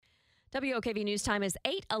WOKV News Time is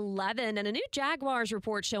 8:11, and a new Jaguars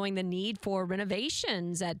report showing the need for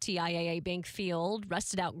renovations at TIAA Bank Field.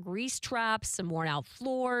 Rusted out grease traps, some worn out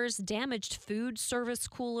floors, damaged food service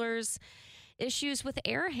coolers, issues with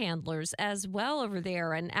air handlers as well over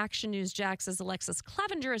there. And Action News Jax's Alexus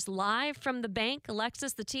Cleavenger is live from the bank.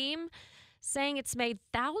 Alexus, the team saying it's made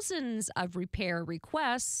thousands of repair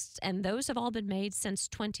requests, and those have all been made since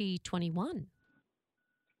 2021.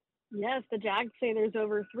 Yes, the Jags say there's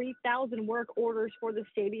over 3,000 work orders for the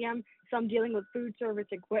stadium, some dealing with food service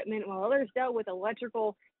equipment, while others dealt with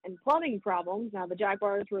electrical and plumbing problems. Now, the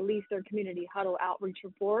Jaguars released their community huddle outreach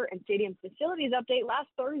report and stadium facilities update last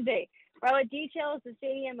Thursday. While it details the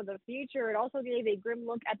stadium of the future, it also gave a grim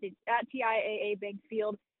look at TIAA Bank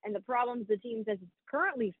Field and the problems the team says it's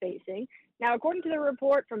currently facing. Now, according to the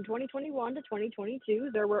report from 2021 to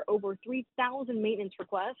 2022, there were over 3,000 maintenance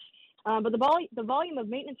requests. But the volume of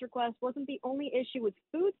maintenance requests wasn't the only issue with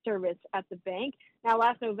food service at the bank. Now,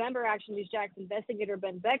 last November, Action News Jax investigator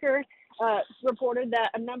Ben Becker reported that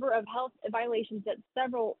a number of health violations at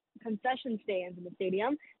several concession stands in the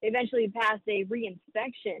stadium eventually passed a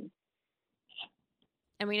re-inspection.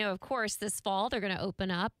 And we know, of course, this fall they're going to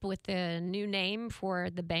open up with the new name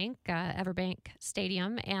for the bank, Everbank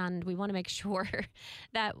Stadium, and we want to make sure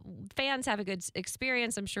that fans have a good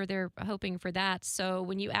experience. I'm sure they're hoping for that. So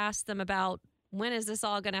when you asked them about when is this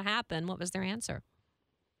all going to happen, what was their answer?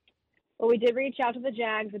 Well, we did reach out to the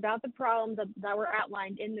Jags about the problems that were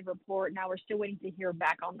outlined in the report. Now we're still waiting to hear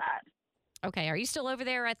back on that. Okay. Are you still over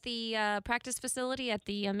there at the practice facility at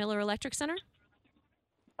the Miller Electric Center?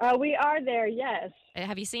 We are there, yes.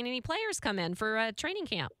 Have you seen any players come in for training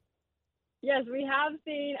camp? Yes, we have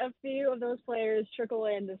seen a few of those players trickle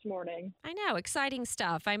in this morning. I know, exciting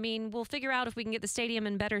stuff. I mean, we'll figure out if we can get the stadium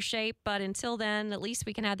in better shape, but until then, at least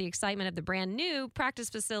we can have the excitement of the brand new practice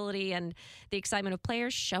facility and the excitement of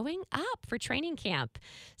players showing up for training camp.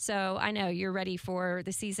 So I know you're ready for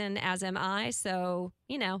the season, as am I. So,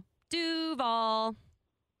 Duval.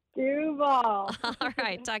 Duval. All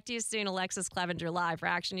right. Talk to you soon. Alexus Cleavenger live for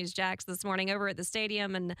Action News Jax this morning over at the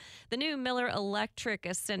stadium and the new Miller Electric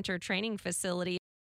Center training facility.